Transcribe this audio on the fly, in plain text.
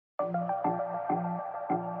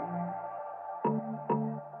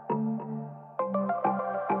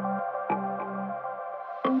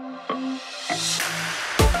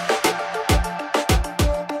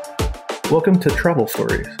Welcome to Travel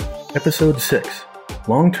Stories, Episode 6,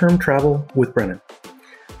 Long-Term Travel with Brennan.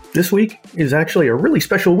 This week is actually a really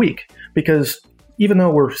special week because even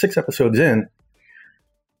though we're 6 episodes in,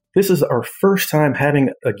 this is our first time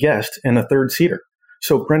having a guest in a third-seater.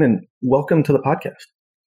 So Brennan, welcome to the podcast.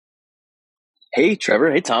 Hey, Trevor.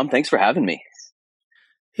 Hey, Tom. Thanks for having me.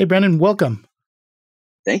 Hey, Brennan. Welcome.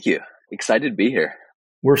 Thank you. Excited to be here.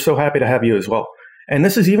 We're so happy to have you as well. And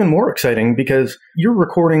this is even more exciting because you're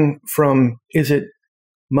recording from, is it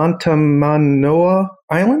Mantamanoa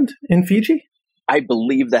Island in Fiji? I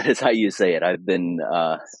believe that is how you say it. I've been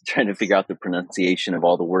trying to figure out the pronunciation of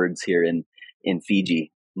all the words here in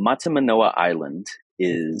Fiji. Mantamanoa Island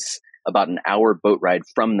is about an hour boat ride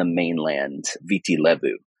from the mainland, Viti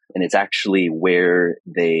Levu. And it's actually where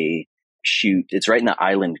they shoot, it's right in the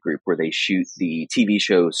island group where they shoot the TV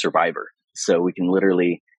show Survivor. So we can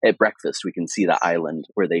literally, at breakfast, we can see the island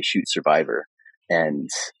where they shoot Survivor. And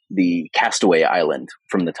the Castaway Island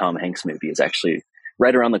from the Tom Hanks movie is actually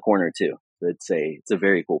right around the corner too. It's a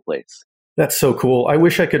very cool place. That's so cool. I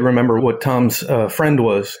wish I could remember what Tom's friend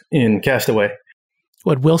was in Castaway.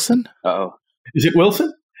 What, Wilson? Oh, is it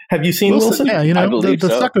Wilson? Have you seen Wilson? Yeah, I believe the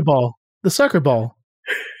so. soccer ball. The soccer ball.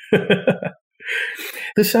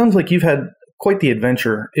 This sounds like you've had quite the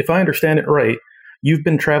adventure. If I understand it right, you've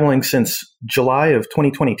been traveling since July of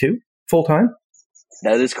 2022, full time?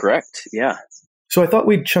 That is correct. Yeah. So I thought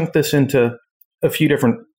we'd chunk this into a few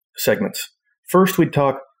different segments. First, we'd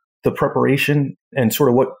talk the preparation and sort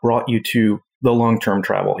of what brought you to the long-term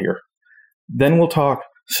travel here. Then we'll talk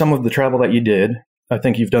some of the travel that you did. I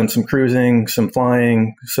think you've done some cruising, some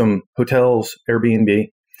flying, some hotels,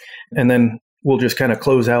 Airbnb. And then we'll just kind of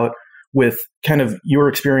close out with kind of your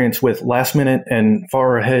experience with last minute and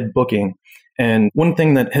far ahead booking. And one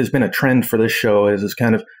thing that has been a trend for this show is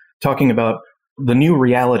kind of talking about the new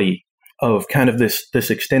reality of kind of this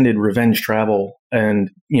extended revenge travel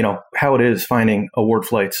and, you know, how it is finding award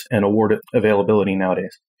flights and award availability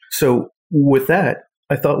nowadays. So with that,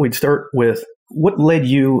 I thought we'd start with what led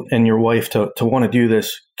you and your wife to want to do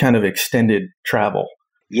this kind of extended travel?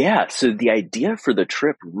 Yeah. So the idea for the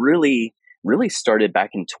trip really started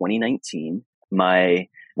back in 2019. My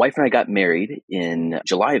wife and I got married in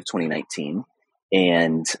July of 2019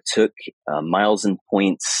 and took Miles and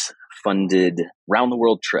Points funded round the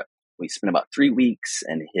world trip. We spent about 3 weeks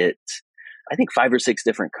and hit, I think, 5 or 6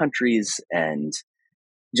 different countries and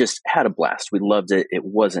just had a blast. We loved it. It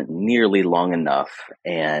wasn't nearly long enough.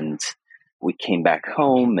 And we came back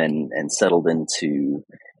home and settled into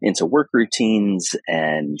work routines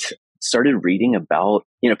and started reading about,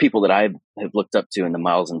 people that I have looked up to in the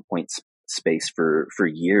Miles and Points space for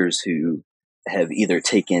years who have either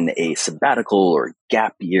taken a sabbatical or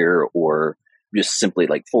gap year or just simply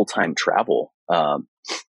like full-time travel.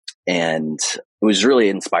 And it was really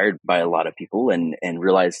inspired by a lot of people and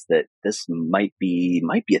realized that this might be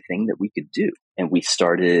a thing that we could do. And we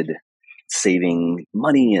started saving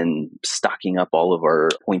money and stocking up all of our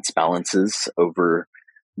points balances over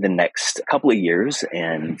the next couple of years.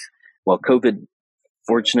 And while COVID,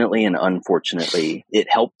 fortunately and unfortunately, it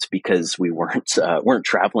helped because we weren't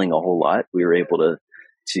traveling a whole lot. We were able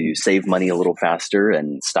to save money a little faster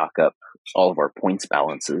and stock up all of our points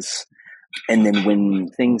balances. And then when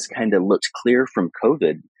things kind of looked clear from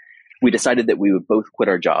COVID, we decided that we would both quit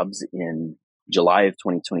our jobs in July of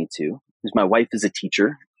 2022. Because my wife is a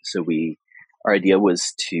teacher, so our idea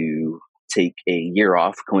was to take a year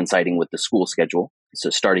off coinciding with the school schedule. So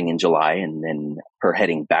starting in July and then her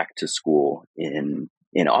heading back to school in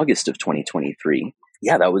August of 2023.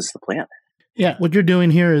 Yeah, that was the plan. Yeah, what you're doing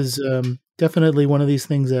here is definitely one of these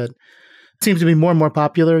things that seems to be more and more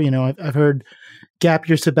popular. I've heard gap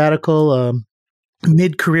year sabbatical,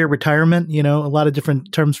 mid-career retirement, a lot of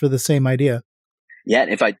different terms for the same idea. Yeah,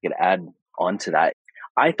 and if I could add on to that,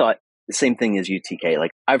 I thought the same thing as UTK.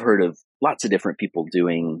 Like I've heard of lots of different people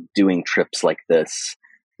doing trips like this,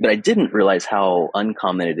 but I didn't realize how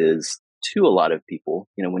uncommon it is to a lot of people.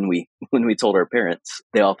 When we told our parents,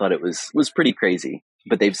 they all thought it was pretty crazy,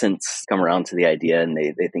 but they've since come around to the idea and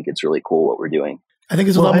they think it's really cool what we're doing. I think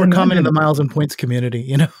it's a lot more common in the Miles and Points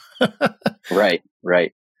community, Right.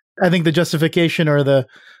 I think the justification or the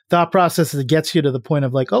thought process that gets you to the point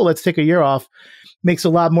of like, oh, let's take a year off makes a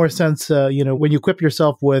lot more sense. When you equip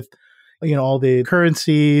yourself with, all the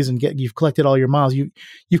currencies and you've collected all your miles,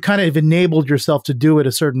 you've kind of enabled yourself to do it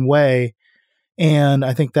a certain way. And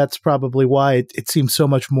I think that's probably why it seems so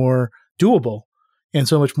much more doable. and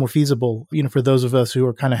so much more feasible, for those of us who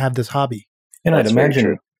are kind of have this hobby. And I'd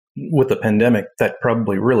imagine with the pandemic, that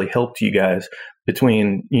probably really helped you guys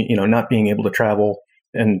between, not being able to travel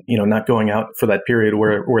and, not going out for that period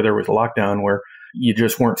where there was a lockdown, where you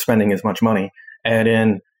just weren't spending as much money. And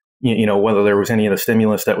in, whether there was any of the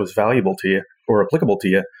stimulus that was valuable to you or applicable to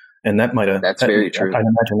you. And that might have, that's very true. I'd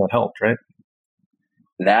imagine that helped, right?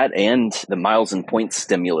 That and the miles and points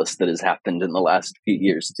stimulus that has happened in the last few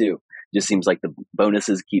years too. Just seems like the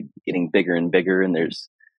bonuses keep getting bigger and bigger, and there's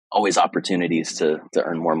always opportunities to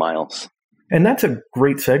earn more miles. And that's a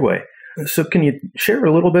great segue. So can you share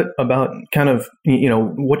a little bit about kind of,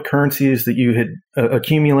 what currencies that you had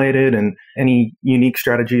accumulated and any unique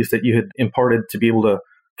strategies that you had imparted to be able to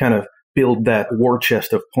kind of build that war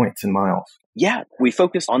chest of points and miles? Yeah, we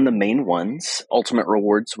focused on the main ones: ultimate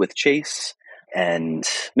rewards with Chase and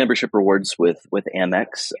membership rewards with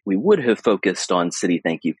Amex. We would have focused on Citi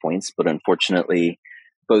Thank You points, but unfortunately,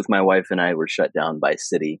 both my wife and I were shut down by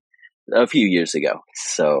Citi a few years ago.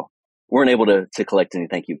 So weren't able to collect any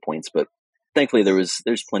thank you points, but thankfully there's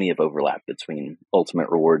plenty of overlap between ultimate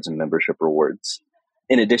rewards and membership rewards.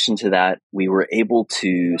 In addition to that, we were able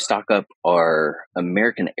to stock up our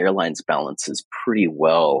American Airlines balances pretty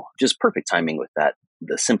well. Just perfect timing with that,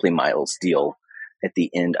 the Simply Miles deal at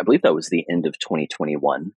the end. I believe that was the end of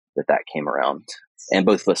 2021 that came around. And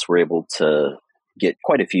both of us were able to get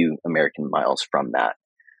quite a few American miles from that.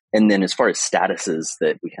 And then as far as statuses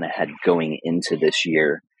that we kind of had going into this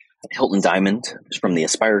year, Hilton Diamond from the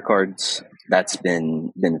Aspire cards, that's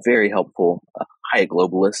been very helpful. Hyatt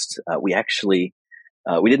Globalist, we actually,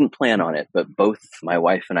 we didn't plan on it, but both my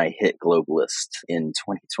wife and I hit Globalist in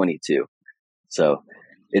 2022. So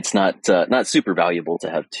it's not super valuable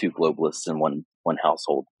to have two Globalists in one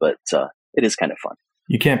household, but it is kind of fun.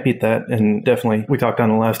 You can't beat that. And definitely, we talked on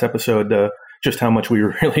the last episode just how much we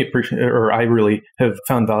really appreciate, or I really have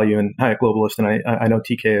found value in Hyatt Globalist, and I know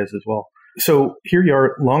TK has as well. So here you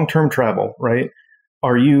are, long-term travel, right?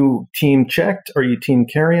 Are you team checked? Are you team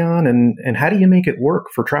carry-on? And how do you make it work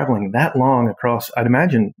for traveling that long across, I'd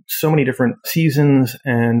imagine, so many different seasons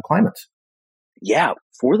and climates? Yeah,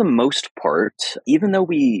 for the most part, even though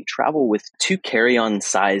we travel with two carry-on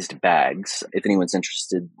sized bags, if anyone's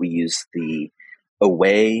interested, we use the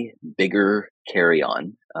Away bigger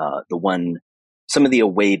carry-on. Some of the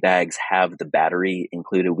Away bags have the battery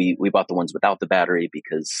included. We bought the ones without the battery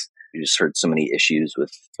because we just heard so many issues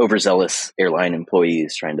with overzealous airline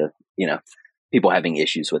employees trying to, people having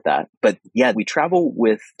issues with that. But yeah, we travel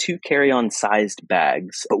with two carry-on sized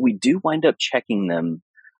bags, but we do wind up checking them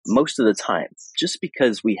most of the time, just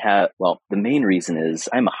because the main reason is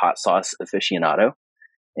I'm a hot sauce aficionado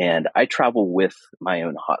and I travel with my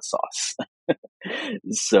own hot sauce.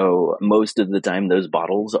 So most of the time those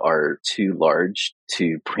bottles are too large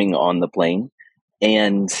to bring on the plane.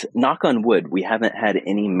 And knock on wood, we haven't had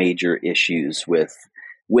any major issues with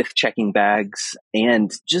checking bags,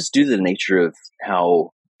 and just due to the nature of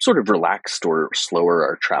how sort of relaxed or slower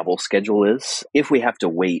our travel schedule is. If we have to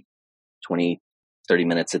wait 20, 30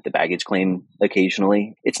 minutes at the baggage claim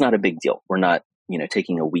occasionally, it's not a big deal. We're not,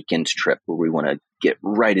 taking a weekend trip where we want to get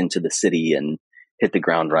right into the city and hit the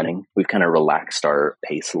ground running. We've kind of relaxed our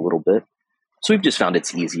pace a little bit. So we've just found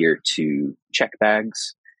it's easier to check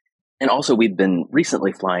bags. And also we've been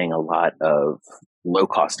recently flying a lot of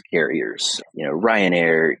low-cost carriers,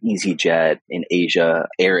 Ryanair, EasyJet in Asia,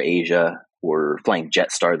 AirAsia. We're flying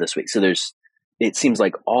Jetstar this week. So it seems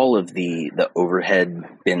like all of the overhead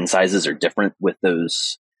bin sizes are different with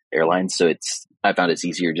those airlines. So I found it's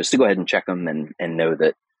easier just to go ahead and check them and know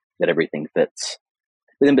that everything fits.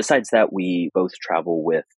 But then besides that, we both travel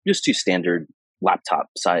with just two standard laptop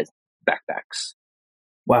sized backpacks.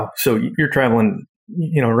 Wow. So you're traveling,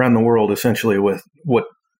 around the world essentially with what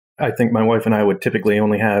I think my wife and I would typically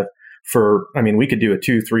only have we could do a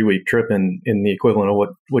 2-3 week trip in the equivalent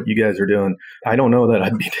of what you guys are doing. I don't know that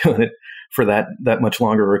I'd be doing it for that much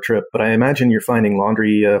longer a trip, but I imagine you're finding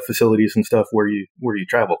laundry facilities and stuff where you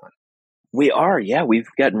travel. We are, yeah. We've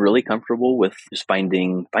gotten really comfortable with just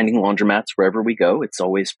finding laundromats wherever we go. It's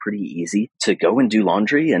always pretty easy to go and do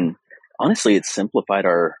laundry, and honestly, it's simplified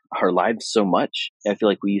our lives so much. I feel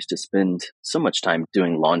like we used to spend so much time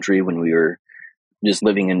doing laundry when we were just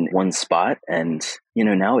living in one spot. And,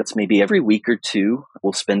 now it's maybe every week or two,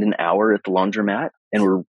 we'll spend an hour at the laundromat and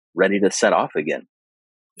we're ready to set off again.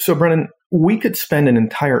 So Brennan, we could spend an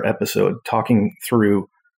entire episode talking through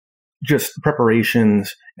just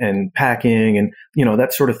preparations and packing and,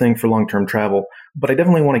 that sort of thing for long-term travel. But I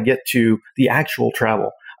definitely want to get to the actual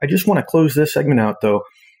travel. I just want to close this segment out though.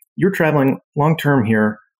 You're traveling long-term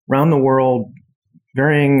here around the world,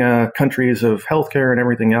 varying countries of healthcare and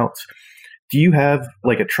everything else. Do you have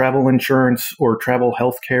like a travel insurance or travel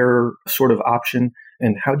healthcare sort of option?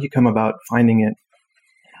 And how do you come about finding it?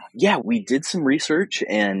 Yeah, we did some research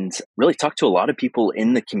and really talked to a lot of people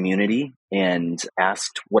in the community and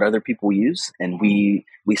asked what other people use. And we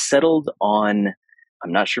settled on,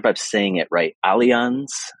 I'm not sure if I'm saying it right, Allianz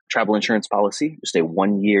travel insurance policy, just a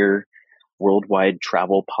 1-year worldwide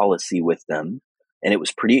travel policy with them. And it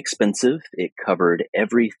was pretty expensive. It covered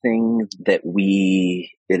everything that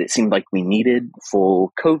it seemed like we needed: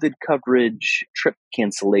 full COVID coverage, trip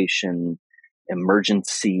cancellation,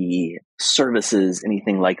 emergency services,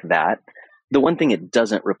 anything like that. The one thing it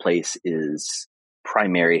doesn't replace is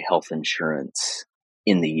primary health insurance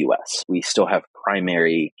in the US. We still have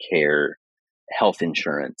primary care health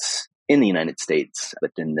insurance in the United States,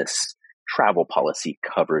 but then this travel policy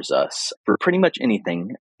covers us for pretty much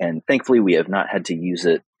anything. And thankfully, we have not had to use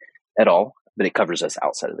it at all, but it covers us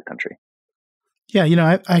outside of the country.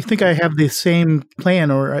 Yeah, I think I have the same plan,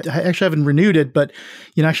 or I actually haven't renewed it, but,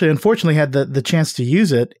 actually, unfortunately had the chance to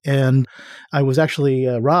use it. And I was actually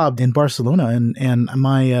robbed in Barcelona, and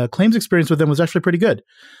my claims experience with them was actually pretty good.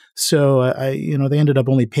 So they ended up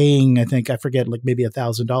only paying, I forget, like maybe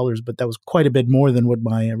 $1,000, but that was quite a bit more than what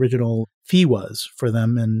my original fee was for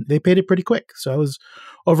them. And they paid it pretty quick. So I was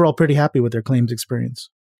overall pretty happy with their claims experience.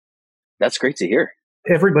 That's great to hear.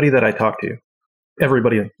 Everybody that I talk to,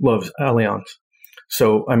 everybody loves Allianz.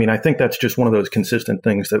 So, I think that's just one of those consistent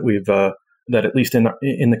things that we've, that at least in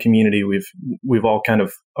the community, we've all kind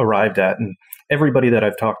of arrived at. And everybody that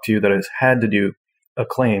I've talked to that has had to do a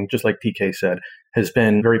claim, just like PK said, has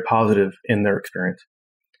been very positive in their experience.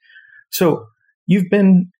 So you've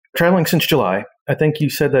been traveling since July. I think you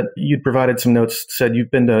said that you'd provided some notes, said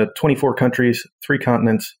you've been to 24 countries, 3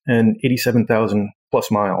 continents, and 87,000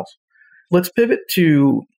 plus miles. Let's pivot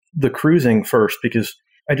to the cruising first, because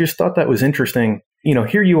I just thought that was interesting.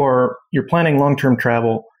 Here you are, you're planning long-term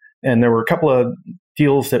travel, and there were a couple of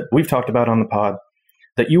deals that we've talked about on the pod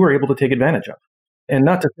that you were able to take advantage of. And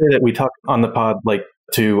not to say that we talked on the pod like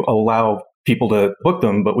to allow people to book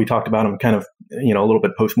them, but we talked about them kind of, a little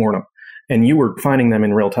bit post-mortem. And you were finding them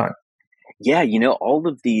in real time. Yeah, all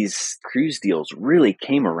of these cruise deals really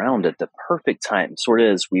came around at the perfect time, sort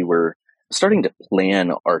of as we were starting to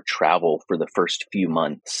plan our travel for the first few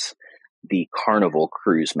months. The Carnival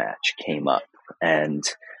cruise match came up, and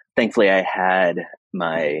thankfully I had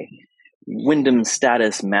my Wyndham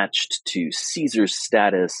status matched to Caesars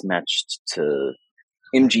status, matched to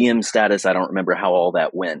MGM status. I don't remember how all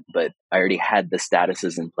that went, but I already had the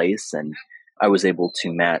statuses in place, and I was able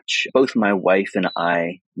to match both my wife and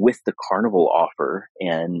I with the Carnival offer.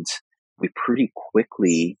 And we pretty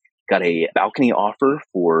quickly got a balcony offer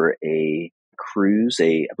for a cruise,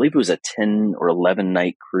 I believe it was a 10 or 11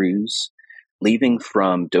 night cruise, leaving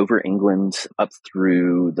from Dover, England, up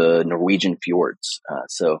through the Norwegian fjords.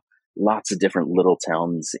 So lots of different little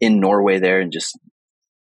towns in Norway there, and just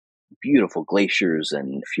beautiful glaciers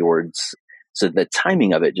and fjords. So the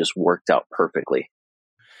timing of it just worked out perfectly.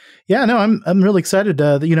 Yeah, no, I'm really excited.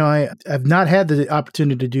 I've not had the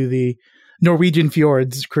opportunity to do the Norwegian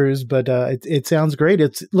fjords cruise, but it sounds great.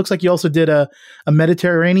 It looks like you also did a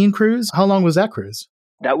Mediterranean cruise. How long was that cruise?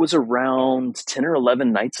 That was around 10 or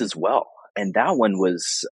 11 nights as well. And that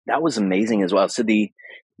was amazing as well. So the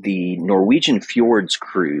Norwegian fjords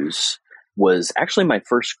cruise was actually my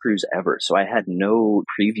first cruise ever. So I had no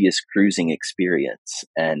previous cruising experience,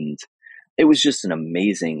 and it was just an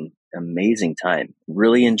amazing time.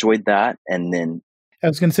 Really enjoyed that. And then I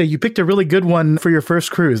was going to say, you picked a really good one for your first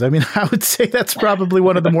cruise. I would say that's probably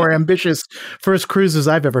one of the more ambitious first cruises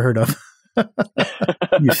I've ever heard of.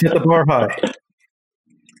 You set the bar high.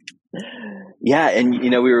 Yeah. And, we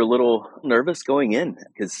were a little nervous going in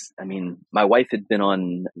because, my wife had been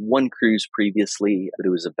on one cruise previously, but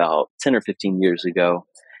it was about 10 or 15 years ago,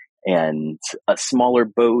 and a smaller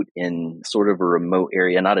boat in sort of a remote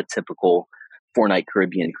area, not a typical 4-night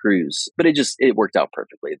Caribbean cruise, but it worked out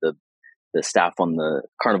perfectly. The staff on the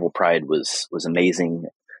Carnival Pride was amazing.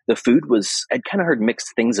 The food I'd kind of heard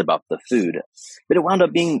mixed things about the food, but it wound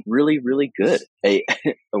up being really, really good. A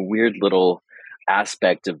weird little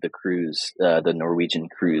aspect of the cruise, the Norwegian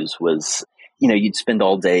cruise, was, you'd spend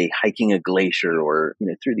all day hiking a glacier or,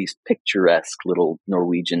 through these picturesque little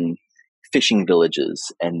Norwegian fishing villages.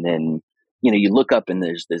 And then, you look up and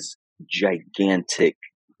there's this gigantic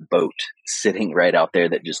boat sitting right out there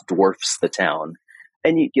that just dwarfs the town.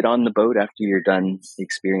 And you get on the boat after you're done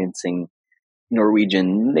experiencing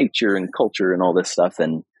Norwegian nature and culture and all this stuff.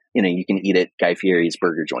 And, you can eat at Guy Fieri's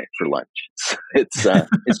burger joint for lunch. So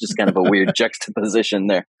it's just kind of a weird juxtaposition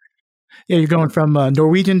there. Yeah, you're going from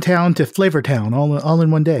Norwegian town to Flavor Town all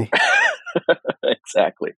in one day.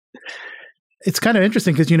 Exactly. It's kind of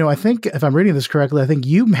interesting because, I think if I'm reading this correctly, I think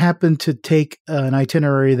you happened to take an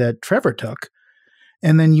itinerary that Trevor took.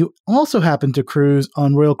 And then you also happened to cruise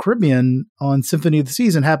on Royal Caribbean on Symphony of the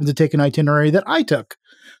Seas and happened to take an itinerary that I took.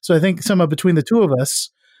 So I think somewhat between the two of us,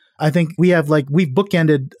 I think we've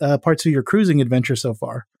bookended parts of your cruising adventure so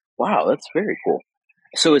far. Wow, that's very cool.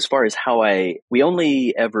 So as far as we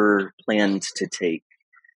only ever planned to take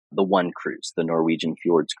the one cruise, the Norwegian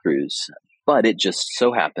Fjords cruise, but it just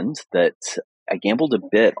so happened that I gambled a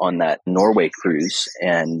bit on that Norway cruise,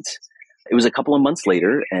 and it was a couple of months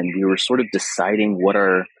later, and we were sort of deciding what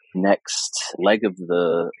our next leg of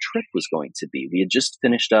the trip was going to be. We had just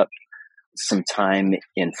finished up some time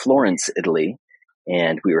in Florence, Italy,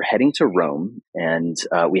 and we were heading to Rome, and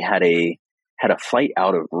we had a flight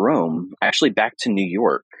out of Rome, actually back to New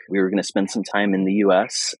York. We were going to spend some time in the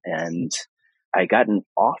US, and I got an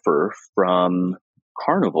offer from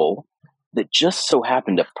Carnival that just so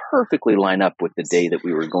happened to perfectly line up with the day that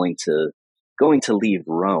we were going to leave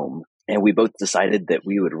Rome. And we both decided that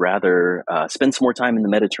we would rather spend some more time in the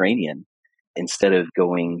Mediterranean instead of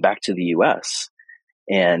going back to the US,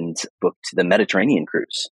 and booked the Mediterranean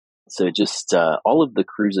cruise. So just all of the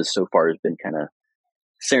cruises so far has been kind of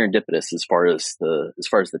serendipitous as far as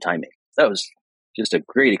the timing. That was just a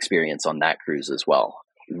great experience on that cruise as well.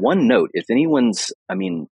 One note, if anyone's,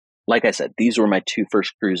 like I said, these were my two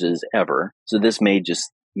first cruises ever. So this may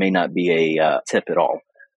not be a tip at all.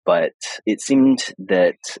 But it seemed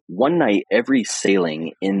that one night, every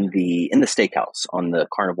sailing in the steakhouse on the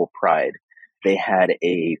Carnival Pride, they had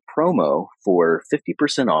a promo for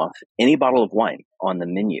 50% off any bottle of wine on the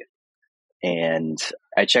menu. And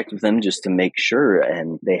I checked with them just to make sure,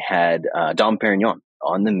 and they had Dom Perignon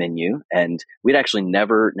on the menu. And we'd actually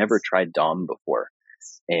never tried Dom before,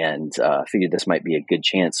 and figured this might be a good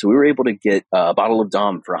chance. So we were able to get a bottle of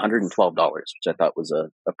Dom for $112, which I thought was a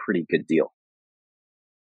pretty good deal.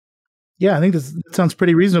 Yeah, I think that sounds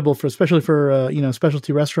pretty reasonable especially for a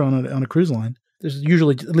specialty restaurant on a cruise line. There's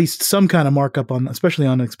usually at least some kind of markup especially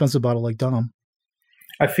on an expensive bottle like Dom.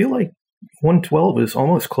 I feel like 112 is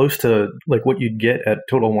almost close to like what you'd get at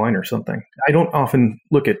Total Wine or something. I don't often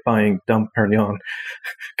look at buying Dom Perignon,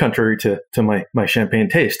 contrary to my champagne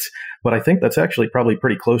tastes, but I think that's actually probably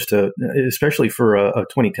pretty close to, especially for a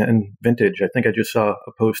 2010 vintage. I think I just saw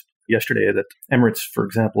a post yesterday that Emirates, for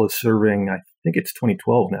example, is serving, I think it's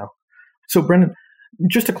 2012 now. So Brendan,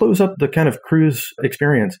 just to close up the kind of cruise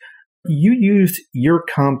experience, you used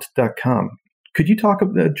yourcompt.com. Could you talk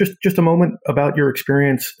just a moment about your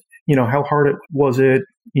experience? How hard was it?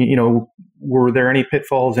 Were there any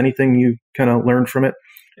pitfalls, anything you kind of learned from it?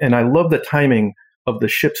 And I love the timing of the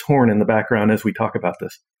ship's horn in the background as we talk about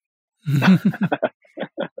this.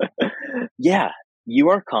 Yeah.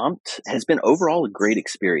 URCompt has been overall a great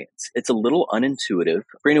experience. It's a little unintuitive.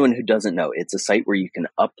 For anyone who doesn't know, it's a site where you can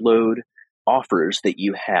upload offers that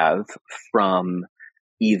you have from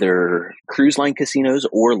either cruise line casinos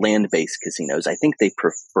or land-based casinos. I think they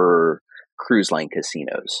prefer cruise line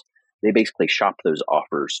casinos. They basically shop those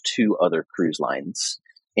offers to other cruise lines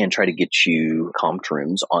and try to get you comped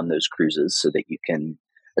rooms on those cruises so that you can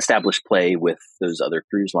establish play with those other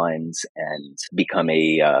cruise lines and become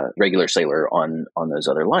a regular sailor on those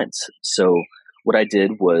other lines. So what I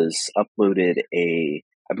did was uploaded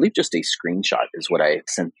I believe just a screenshot is what I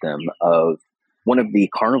sent them of one of the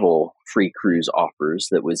Carnival free cruise offers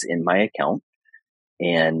that was in my account.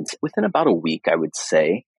 And within about a week, I would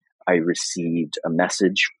say, I received a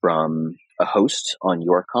message from a host on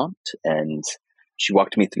YourCompt, and she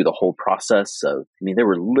walked me through the whole process of, there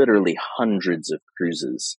were literally hundreds of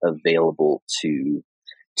cruises available to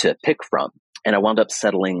pick from. And I wound up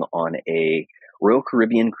settling on a Royal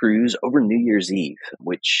Caribbean cruise over New Year's Eve,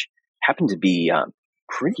 which happened to be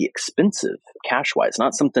pretty expensive cash-wise.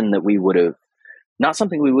 Not something we would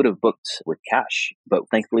have booked with cash, but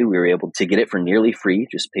thankfully we were able to get it for nearly free.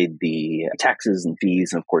 Just paid the taxes and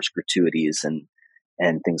fees, and of course gratuities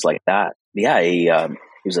and things like that. Yeah, it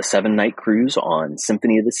was a 7-night cruise on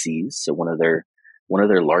Symphony of the Seas, so one of their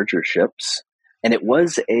larger ships. And it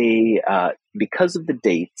was because of the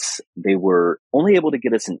dates, they were only able to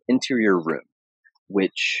get us an interior room,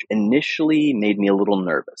 which initially made me a little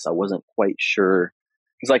nervous. I wasn't quite sure.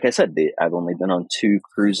 Because like I said, I've only been on 2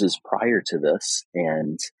 cruises prior to this,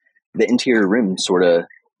 and the interior room sort of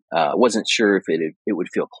wasn't sure if it would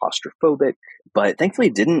feel claustrophobic, but thankfully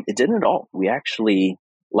it didn't at all. We actually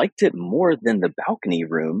liked it more than the balcony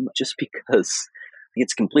room just because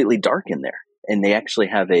it's completely dark in there. And they actually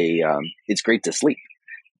have it's great to sleep.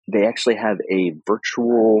 They actually have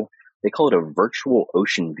they call it a virtual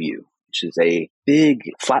ocean view, which is a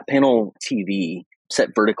big flat panel TV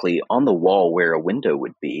set vertically on the wall where a window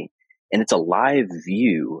would be. and it's a live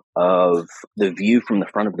view of the view from the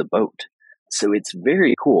front of the boat. So it's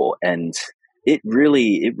very cool, and it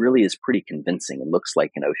really is pretty convincing. It looks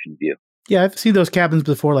like an ocean view. Yeah, I've seen those cabins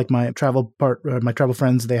before. Like my travel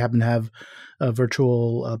friends, they happen to have a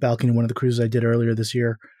virtual balcony in one of the cruises I did earlier this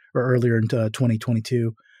year or earlier into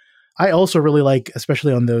 2022. I also really like,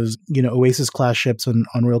 especially on those, Oasis class ships on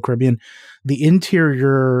Royal Caribbean, the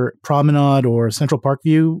interior promenade or Central Park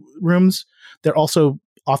view rooms. They're also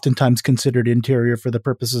oftentimes considered interior for the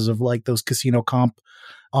purposes of like those casino comp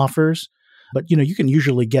offers. But, you can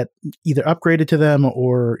usually get either upgraded to them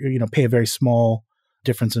or, pay a very small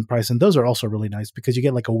difference in price. And those are also really nice because you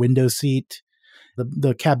get like a window seat.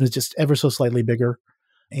 The cabin is just ever so slightly bigger.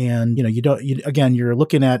 And, you're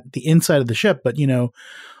looking at the inside of the ship, but,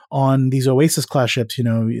 on these Oasis class ships,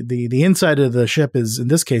 the inside of the ship is, in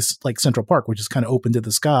this case, like Central Park, which is kind of open to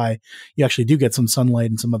the sky. You actually do get some sunlight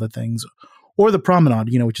and some other things. Or the promenade,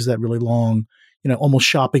 which is that really long, almost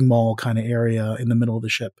shopping mall kind of area in the middle of the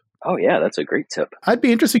ship. Oh, yeah, that's a great tip. I'd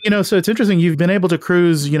be interested, so it's interesting. You've been able to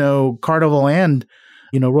cruise, Carnival and,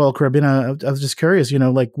 Royal Caribbean. I was just curious,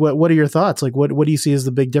 like what are your thoughts? Like what do you see as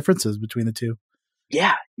the big differences between the two?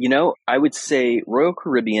 Yeah, I would say Royal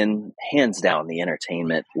Caribbean, hands down, the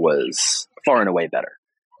entertainment was far and away better.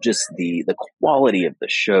 Just the quality of the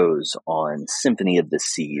shows on Symphony of the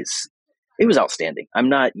Seas, it was outstanding. I'm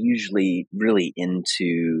not usually really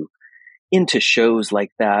into shows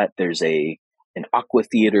like that. There's an aqua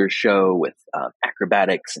theater show with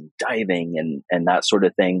acrobatics and diving and that sort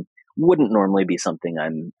of thing. Wouldn't normally be something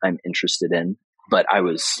I'm interested in, but I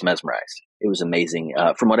was mesmerized. It was amazing.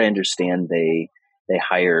 From what I understand, they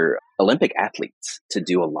hire Olympic athletes to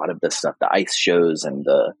do a lot of this stuff, the ice shows and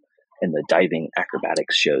the diving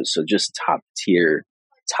acrobatics shows. So just top tier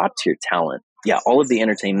talent. Yeah, all of the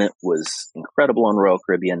entertainment was incredible on Royal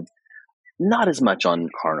Caribbean. Not as much on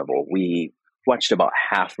Carnival. We watched about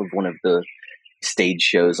half of one of the stage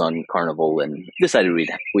shows on Carnival and decided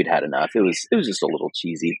we'd had enough. It was just a little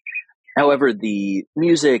cheesy. However, the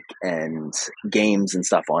music and games and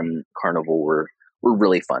stuff on Carnival were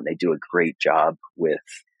really fun. They do a great job with,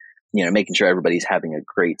 making sure everybody's having a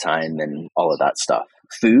great time and all of that stuff.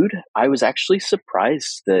 Food, I was actually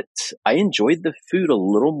surprised that I enjoyed the food a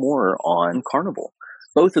little more on Carnival.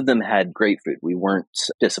 Both of them had great food. We weren't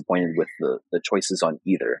disappointed with the choices on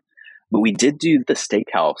either. But we did do the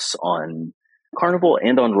steakhouse on Carnival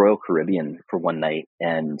and on Royal Caribbean for one night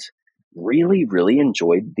and really, really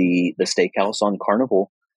enjoyed the steakhouse on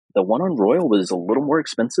Carnival. The one on Royal was a little more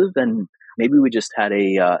expensive and maybe we just had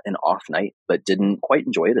an off night, but didn't quite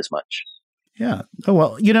enjoy it as much. Yeah. Oh,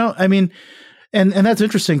 well, I mean, and that's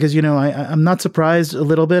interesting because, I'm not surprised a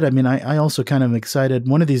little bit. I mean, I also kind of excited.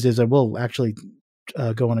 One of these days I will actually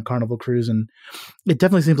go on a Carnival cruise, and it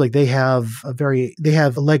definitely seems like they have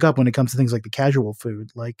a leg up when it comes to things like the casual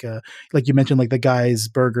food, like you mentioned, like the Guy's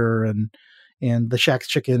Burger and the Shack's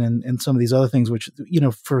Chicken and some of these other things, which,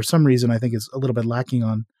 for some reason I think is a little bit lacking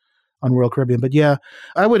on Royal Caribbean. But yeah,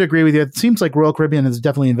 I would agree with you. It seems like Royal Caribbean has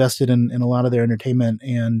definitely invested in a lot of their entertainment.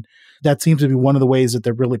 And that seems to be one of the ways that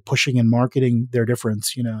they're really pushing and marketing their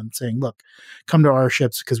difference, and saying, look, come to our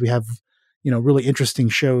ships because we have, really interesting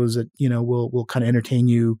shows that, will kind of entertain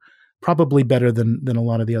you probably better than a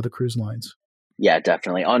lot of the other cruise lines. Yeah,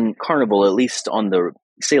 definitely. On Carnival, at least on the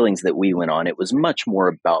sailings that we went on, it was much more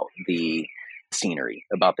about the scenery,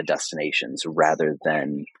 about the destinations rather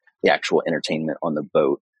than the actual entertainment on the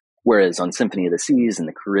boat. Whereas on Symphony of the Seas and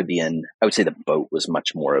the Caribbean, I would say the boat was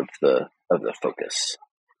much more of the focus.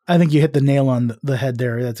 I think you hit the nail on the head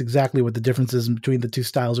there. That's exactly what the difference is between the two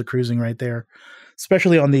styles of cruising right there,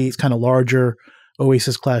 especially on these kind of larger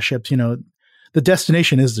Oasis class ships. The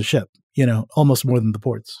destination is the ship, almost more than the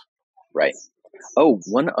ports. Right. Oh,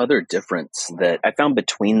 one other difference that I found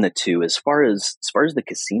between the two as far as the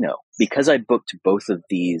casino, because I booked both of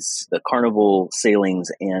these, the Carnival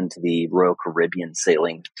sailings and the Royal Caribbean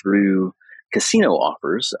sailing through casino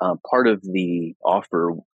offers, part of the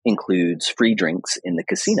offer includes free drinks in the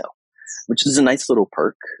casino, which is a nice little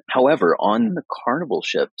perk. However, on the Carnival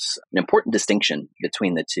ships, an important distinction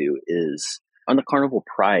between the two is on the Carnival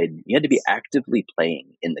Pride, you had to be actively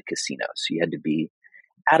playing in the casino. So you had to be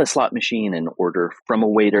at a slot machine and order from a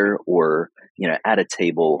waiter or, at a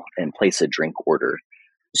table and place a drink order.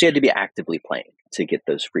 So you had to be actively playing to get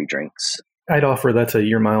those free drinks. I'd offer that's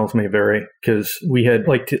your miles may vary because we had,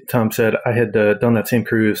 like Tom said, I had done that same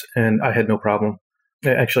cruise and I had no problem.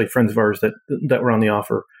 Actually, friends of ours that were on the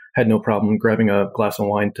offer had no problem grabbing a glass of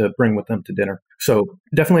wine to bring with them to dinner. So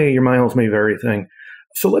definitely your miles may vary thing.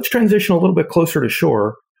 So let's transition a little bit closer to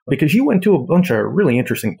shore because you went to a bunch of really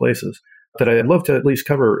interesting places. that I'd love to at least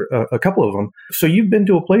cover a couple of them. So you've been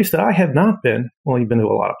to a place that I have not been. Well, you've been to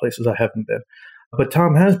a lot of places I haven't been, but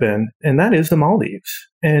Tom has been, and that is the Maldives.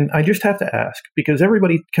 And I just have to ask, because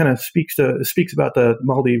everybody kind of speaks about the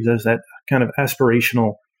Maldives as that kind of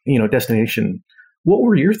aspirational, destination. What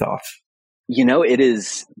were your thoughts? It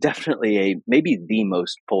is definitely maybe the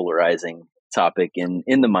most polarizing topic in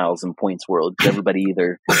the miles and points world. Everybody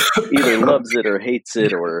either loves it or hates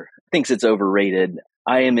it or thinks it's overrated.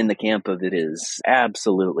 I am in the camp of it is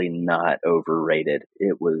absolutely not overrated.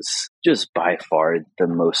 It was just by far the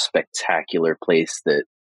most spectacular place that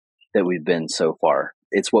we've been so far.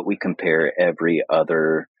 It's what we compare every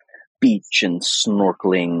other beach and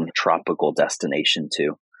snorkeling tropical destination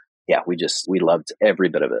to. Yeah, we loved every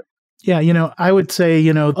bit of it. Yeah, I would say,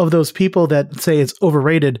 of those people that say it's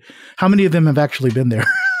overrated, how many of them have actually been there?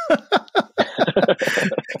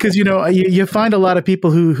 Because, you find a lot of people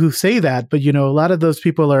who say that, but, a lot of those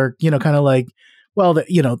people are, kind of like, well,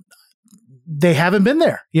 they haven't been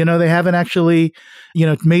there. They haven't actually,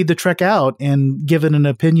 made the trek out and given an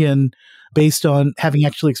opinion based on having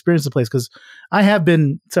actually experienced the place. Because I have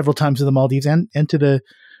been several times to the Maldives and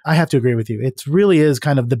I have to agree with you. It really is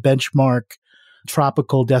kind of the benchmark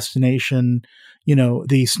tropical destination.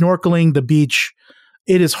 The snorkeling, the beach,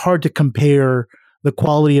 it is hard to compare the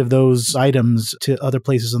quality of those items to other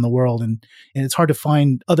places in the world. And it's hard to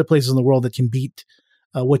find other places in the world that can beat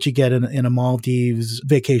what you get in a Maldives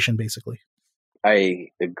vacation, basically. I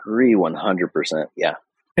agree 100%. Yeah.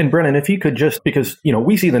 And Brennan, if you could just, because,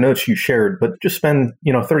 we see the notes you shared, but just spend,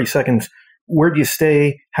 30 seconds. Where do you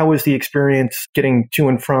stay? How was the experience getting to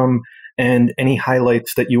and from? And any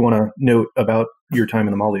highlights that you want to note about your time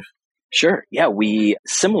in the Maldives? Sure. Yeah,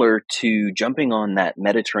 similar to jumping on that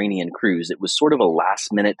Mediterranean cruise, it was sort of a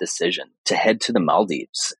last minute decision to head to the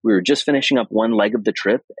Maldives. We were just finishing up one leg of the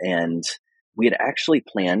trip and we had actually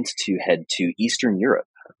planned to head to Eastern Europe.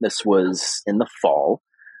 This was in the fall.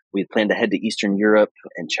 We had planned to head to Eastern Europe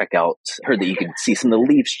and heard that you could see some of the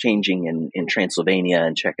leaves changing in Transylvania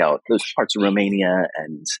and check out those parts of Romania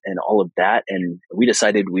and all of that. And we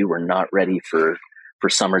decided we were not ready for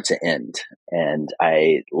summer to end. And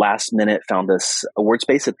I last minute found us a word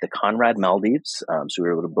space at the Conrad Maldives. So we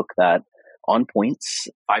were able to book that on points,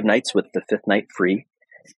 5 nights with the 5th night free.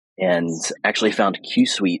 And actually found Q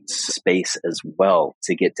Suites space as well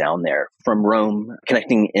to get down there from Rome,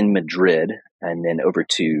 connecting in Madrid and then over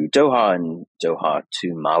to Doha and Doha to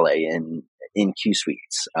Malé in Q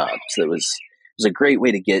Suites. So it was a great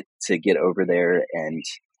way to get over there, and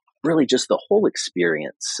really just the whole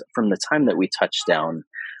experience from the time that we touched down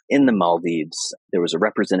in the Maldives. There was a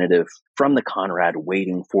representative from the Conrad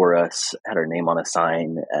waiting for us, had our name on a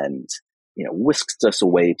sign, and whisked us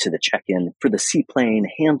away to the check-in for the seaplane,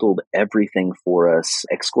 handled everything for us,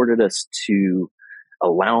 escorted us to a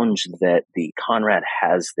lounge that the Conrad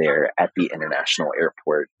has there at the international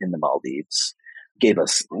airport in the Maldives, gave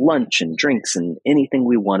us lunch and drinks and anything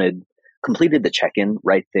we wanted, completed the check-in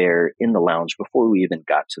right there in the lounge before we even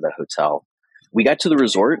got to the hotel. We got to the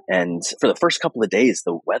resort, and for the first couple of days,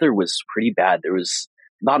 the weather was pretty bad. There was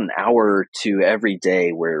about an hour or two every day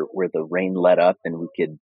where the rain let up and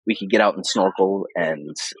we could get out and snorkel,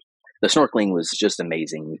 and the snorkeling was just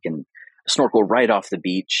amazing. We can snorkel right off the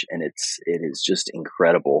beach, and it is just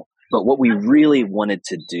incredible. But what we really wanted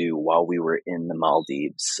to do while we were in the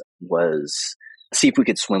Maldives was see if we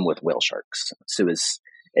could swim with whale sharks. So as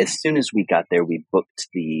soon as we got there, we booked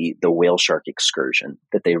the whale shark excursion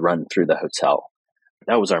that they run through the hotel.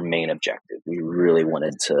 That was our main objective. We really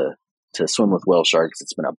wanted to swim with whale sharks.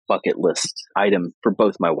 It's been a bucket list item for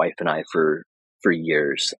both my wife and I for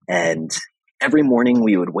years. And every morning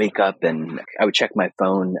we would wake up and I would check my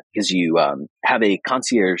phone, because you have a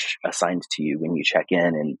concierge assigned to you when you check in,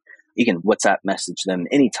 and you can WhatsApp message them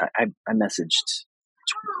anytime. I messaged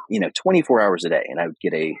 24 hours a day, and I would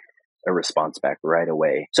get a response back right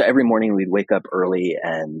away. So every morning we'd wake up early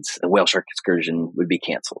and the whale shark excursion would be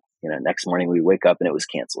canceled. Next morning we wake up and it was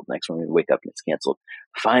canceled. Next morning we wake up and it's canceled.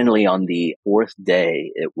 Finally, on the 4th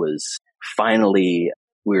day,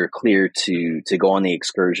 we were clear to go on the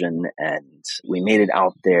excursion, and we made it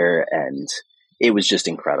out there, and it was just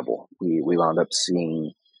incredible. We wound up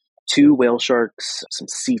seeing 2 whale sharks, some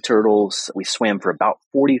sea turtles. We swam for about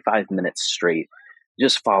 45 minutes straight,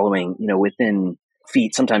 just following, within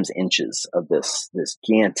feet, sometimes inches of this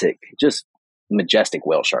gigantic, just majestic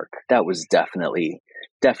whale shark. That was definitely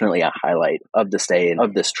a highlight of the stay and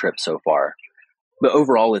of this trip so far. But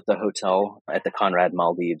overall, at the hotel, at the Conrad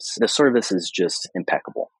Maldives, the service is just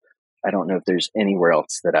impeccable. I don't know if there's anywhere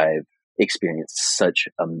else that I've experienced such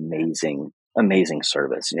amazing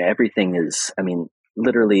service. Everything is,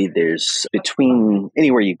 literally there's between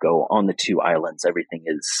anywhere you go on the two islands, everything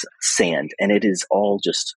is sand, and it is all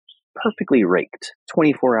just perfectly raked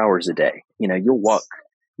 24 hours a day.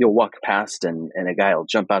 You'll walk past and a guy will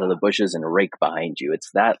jump out of the bushes and rake behind you. It's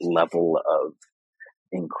that level of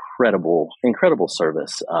incredible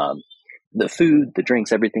service. The food, the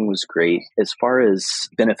drinks, everything was great. As far as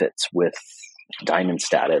benefits with diamond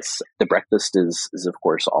status, the breakfast is of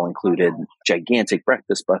course all included. Gigantic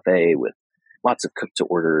breakfast buffet with lots of cook to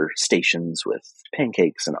order stations with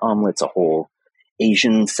pancakes and omelets, a whole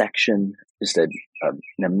Asian section, just an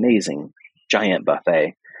amazing giant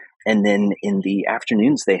buffet. And then in the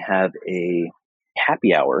afternoons, they have a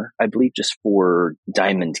happy hour, I believe, just for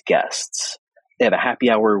diamond guests. They have a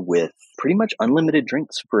happy hour with pretty much unlimited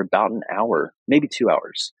drinks for about an hour, maybe 2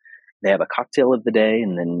 hours. They have a cocktail of the day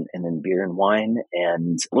and then beer and wine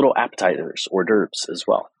and little appetizers, hors d'oeuvres as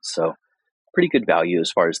well. So pretty good value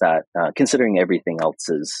as far as that, considering everything else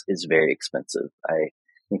is very expensive. I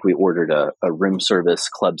think we ordered a room service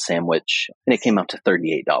club sandwich and it came out to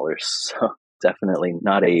 $38. So definitely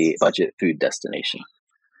not a budget food destination.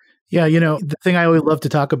 Yeah, the thing I always love to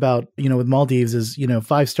talk about, with Maldives is,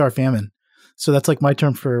 5-star famine. So that's like my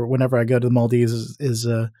term for whenever I go to the Maldives is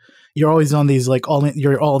you're always on these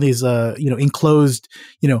you're all these enclosed,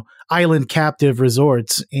 island captive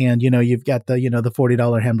resorts, and you've got the the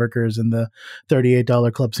 $40 hamburgers and the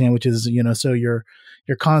 $38 club sandwiches, so you're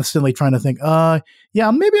constantly trying to think,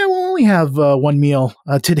 yeah, maybe I will only have one meal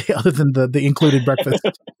today other than the included breakfast.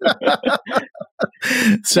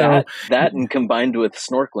 So that and combined with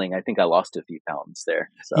snorkeling, I think I lost a few pounds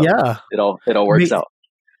there. So yeah, it all works out.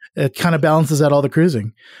 It kind of balances out all the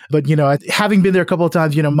cruising. But, having been there a couple of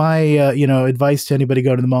times, my, advice to anybody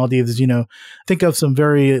go to the Maldives is, think of some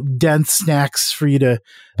very dense snacks for you to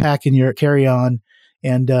pack in your carry-on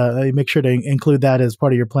and make sure to include that as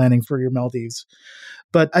part of your planning for your Maldives.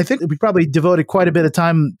 But I think we probably devoted quite a bit of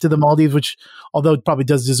time to the Maldives, which, although it probably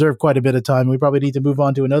does deserve quite a bit of time, we probably need to move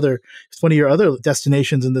on to one of your other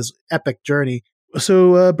destinations in this epic journey.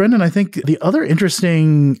 So, Brendan, I think the other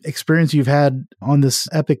interesting experience you've had on this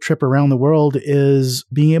epic trip around the world is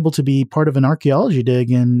being able to be part of an archaeology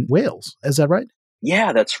dig in Wales. Is that right?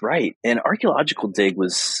 Yeah, that's right. An archaeological dig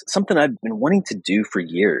was something I've been wanting to do for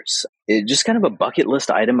years. It's just kind of a bucket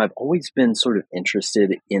list item. I've always been sort of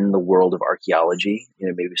interested in the world of archaeology,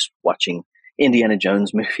 maybe just watching Indiana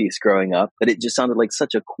Jones movies growing up, but it just sounded like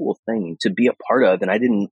such a cool thing to be a part of. And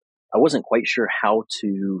I wasn't quite sure how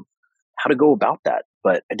to go about that.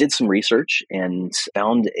 But I did some research and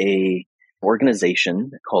found a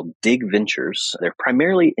organization called Dig Ventures. They're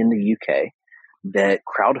primarily in the UK that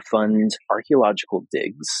crowdfund archaeological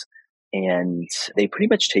digs. And they pretty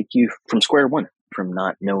much take you from square one, from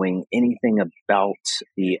not knowing anything about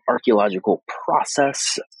the archaeological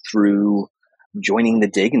process through joining the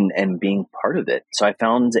dig and being part of it. So I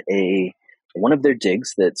found one of their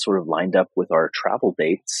digs that sort of lined up with our travel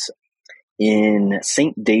dates in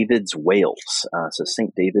St. David's, Wales. So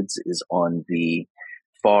St. David's is on the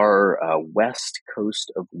far west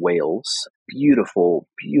coast of Wales. Beautiful,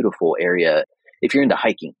 beautiful area. If you're into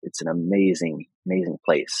hiking, it's an amazing, amazing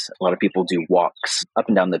place. A lot of people do walks up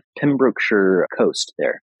and down the Pembrokeshire coast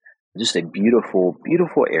there. Just a beautiful,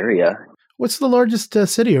 beautiful area. What's the largest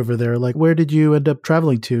city over there? Like, where did you end up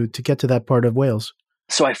traveling to get to that part of Wales?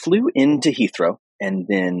 So I flew into Heathrow. And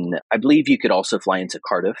then I believe you could also fly into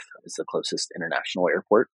Cardiff as the closest international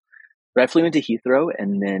airport. But I flew into Heathrow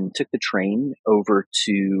and then took the train over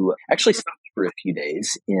to actually stopped for a few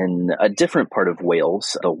days in a different part of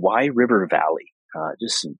Wales, the Wye River Valley.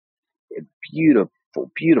 Just some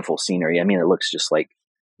beautiful, beautiful scenery. I mean, it looks just like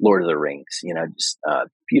Lord of the Rings, just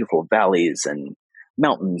beautiful valleys and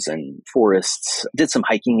mountains and forests. Did some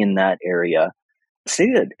hiking in that area.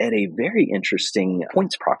 Stayed at a very interesting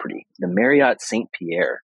points property, the Marriott St.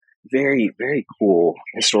 Pierre. Very, very cool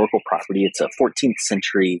historical property. It's a 14th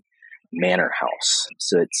century manor house.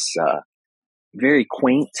 So it's very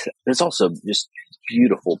quaint. There's also just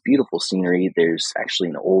beautiful, beautiful scenery. There's actually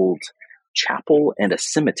an old chapel and a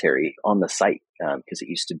cemetery on the site because it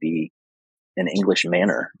used to be an English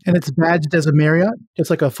manor. And it's badged as a Marriott,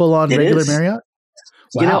 just like a full-on regular Marriott?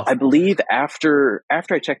 Wow. I believe after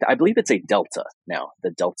I checked, I believe it's a Delta now,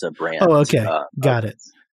 the Delta brand. Oh, okay. Got it.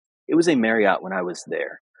 It was a Marriott when I was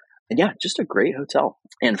there. And yeah, just a great hotel.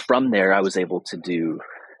 And from there, I was able to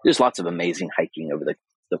there's lots of amazing hiking over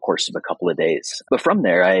the course of a couple of days. But from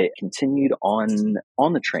there, I continued on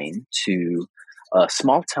the train to a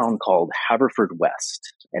small town called Haverfordwest.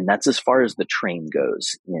 And that's as far as the train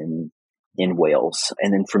goes in Wales.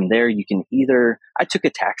 And then from there, you can I took a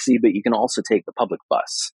taxi, but you can also take the public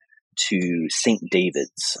bus to St.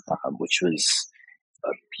 David's, which was a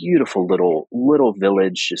beautiful little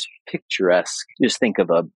village, just picturesque. Just think of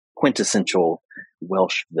a quintessential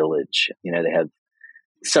Welsh village. They have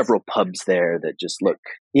several pubs there that just look,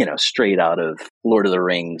 straight out of Lord of the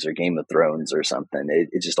Rings or Game of Thrones or something.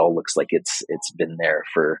 It just all looks like it's been there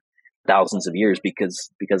for thousands of years because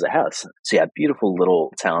it has. So yeah, beautiful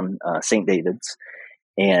little town, St. David's.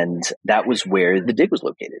 And that was where the dig was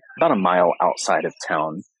located. About a mile outside of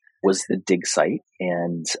town was the dig site.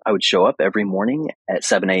 And I would show up every morning at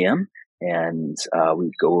 7 a.m. and we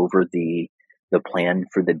would go over the plan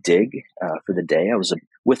for the dig for the day. I was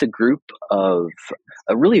with a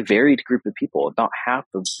really varied group of people. About half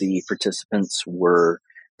of the participants were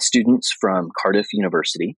students from Cardiff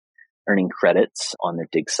University earning credits on the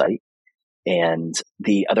dig site. And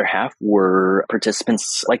the other half were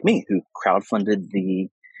participants like me who crowdfunded the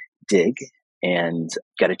dig and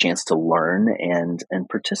got a chance to learn and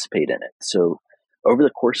participate in it. So over the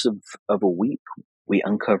course of a week, we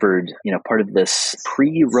uncovered, part of this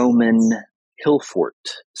pre-Roman hill fort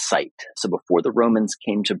site. So before the Romans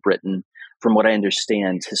came to Britain, from what I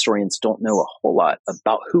understand, historians don't know a whole lot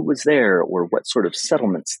about who was there or what sort of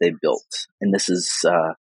settlements they built. And this is,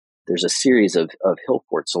 there's a series of hill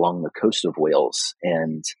forts along the coast of Wales,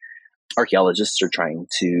 and archaeologists are trying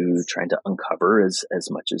to uncover as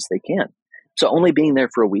much as they can. So only being there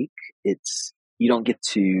for a week, you don't get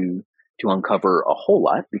to uncover a whole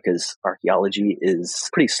lot because archaeology is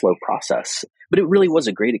a pretty slow process. But it really was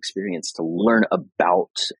a great experience to learn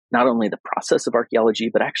about not only the process of archaeology,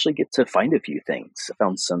 but actually get to find a few things. I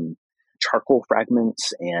found some charcoal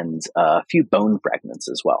fragments and a few bone fragments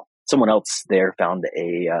as well. Someone else there found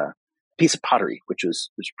a piece of pottery, which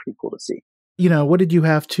was pretty cool to see. What did you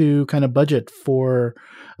have to kind of budget for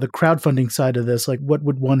the crowdfunding side of this? Like, what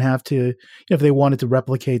would one have to, if they wanted to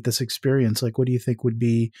replicate this experience, like, what do you think would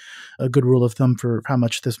be a good rule of thumb for how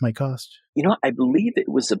much this might cost? I believe it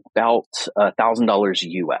was about $1,000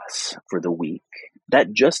 US for the week.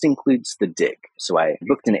 That just includes the dig. So I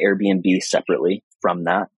booked an Airbnb separately from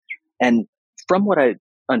that. And from what I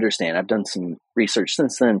understand, I've done some research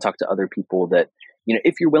since then and talked to other people that,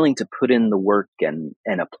 if you're willing to put in the work and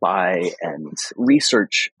apply and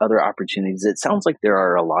research other opportunities, it sounds like there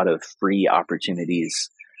are a lot of free opportunities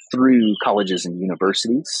through colleges and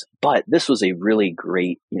universities. But this was a really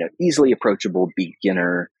great, easily approachable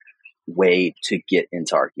beginner way to get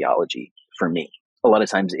into archaeology for me. A lot of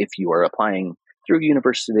times, if you are applying through a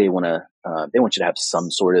university, they want you to have some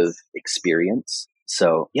sort of experience.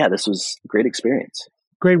 So yeah, this was a great experience.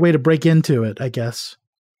 Great way to break into it, I guess.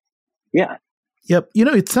 Yeah. Yep.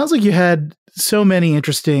 It sounds like you had so many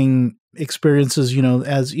interesting experiences,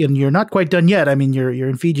 and you're not quite done yet. I mean, you're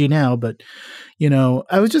in Fiji now, but,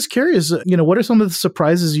 I was just curious, what are some of the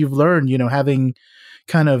surprises you've learned, having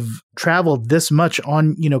kind of traveled this much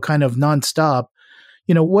on, kind of nonstop?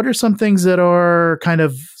 What are some things that are kind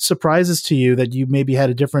of surprises to you that you maybe had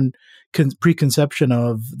a different preconception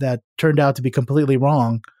of that turned out to be completely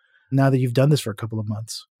wrong now that you've done this for a couple of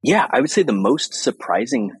months? Yeah, I would say the most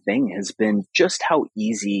surprising thing has been just how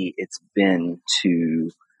easy it's been to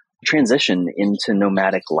transition into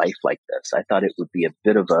nomadic life like this. I thought it would be a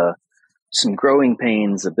bit of some growing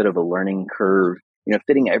pains, a bit of a learning curve,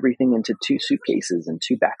 fitting everything into 2 suitcases and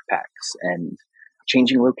 2 backpacks and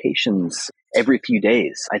changing locations every few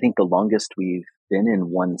days. I think the longest we've been in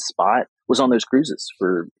one spot was on those cruises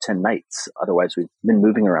for 10 nights. Otherwise, we've been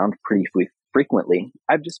moving around pretty frequently.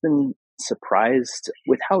 I've just been surprised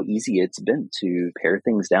with how easy it's been to pare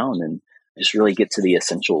things down and just really get to the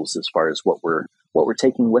essentials as far as what we're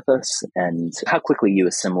taking with us and how quickly you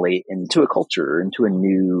assimilate into a culture, into a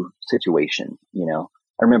new situation. I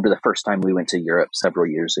remember the first time we went to Europe several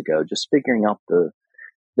years ago, just figuring out the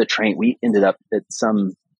train. We ended up at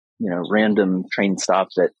some, random train stop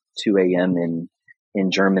at 2 a.m.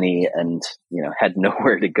 in Germany and, had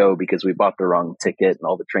nowhere to go because we bought the wrong ticket and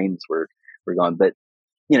all the trains were gone. But,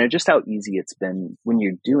 just how easy it's been when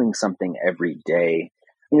you're doing something every day,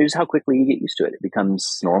 just how quickly you get used to it. It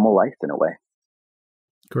becomes normal life in a way.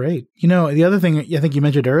 Great. The other thing I think you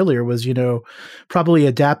mentioned earlier was, probably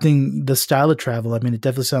adapting the style of travel. I mean, it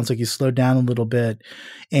definitely sounds like you slowed down a little bit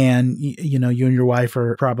and, you and your wife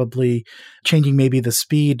are probably changing maybe the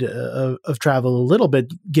speed of travel a little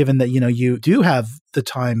bit, given that, you do have the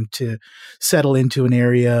time to settle into an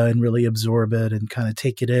area and really absorb it and kind of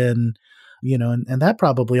take it in. And that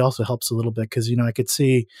probably also helps a little bit because, I could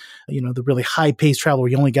see, the really high paced travel where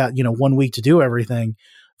you only got, 1 week to do everything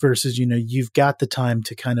versus, you've got the time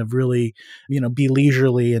to kind of really, be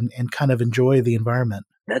leisurely and kind of enjoy the environment.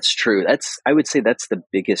 That's true. I would say that's the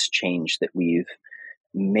biggest change that we've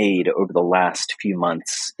made over the last few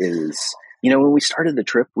months is, when we started the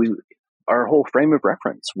trip, our whole frame of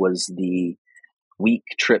reference was the week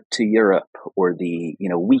trip to Europe, or the,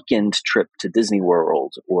 weekend trip to Disney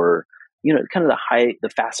World, or, kind of the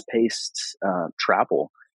fast paced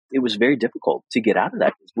travel. It was very difficult to get out of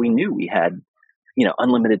that. We knew we had,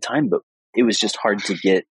 unlimited time, but it was just hard to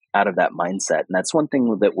get out of that mindset. And that's one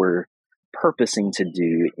thing that we're purposing to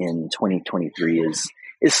do in 2023 is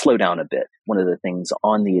slow down a bit. One of the things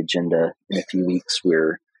on the agenda in a few weeks,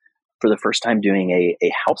 we're for the first time doing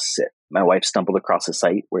a house sit. My wife stumbled across a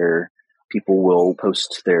site where people will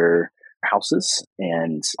post their houses,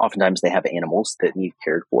 and oftentimes they have animals that need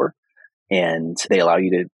cared for, and they allow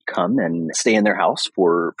you to come and stay in their house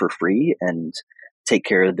for free and take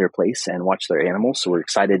care of their place and watch their animals. So we're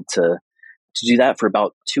excited to do that for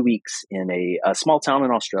about 2 weeks in a small town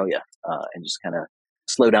in Australia, and just kind of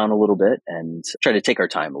slow down a little bit and try to take our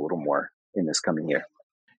time a little more in this coming year.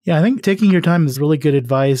 Yeah, I think taking your time is really good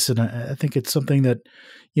advice. And I think it's something that,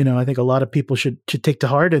 I think a lot of people should take to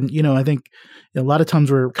heart. And, I think a lot of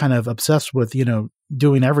times we're kind of obsessed with,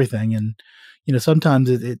 doing everything. And, sometimes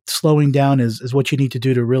slowing down is what you need to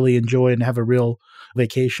do to really enjoy and have a real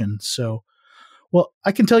vacation. So, well,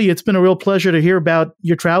 I can tell you it's been a real pleasure to hear about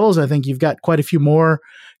your travels. I think you've got quite a few more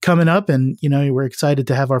coming up, and, we're excited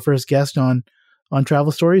to have our first guest on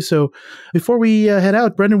Travel Stories. So before we head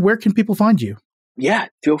out, Brendan, where can people find you? Yeah,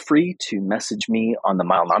 feel free to message me on the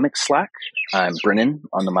Milenomics Slack. I'm Brennan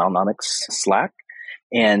on the Milenomics Slack.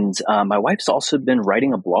 And my wife's also been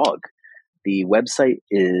writing a blog. The website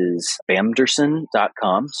is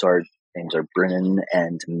bamderson.com. So our names are Brennan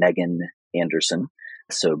and Megan Anderson.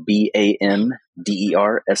 So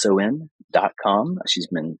BAMDERSON.com. She's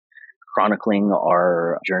been chronicling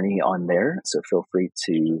our journey on there. So feel free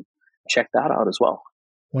to check that out as well.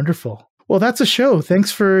 Wonderful. Well, that's a show.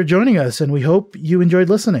 Thanks for joining us, and we hope you enjoyed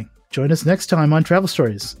listening. Join us next time on Travel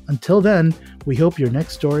Stories. Until then, we hope your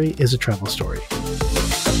next story is a travel story.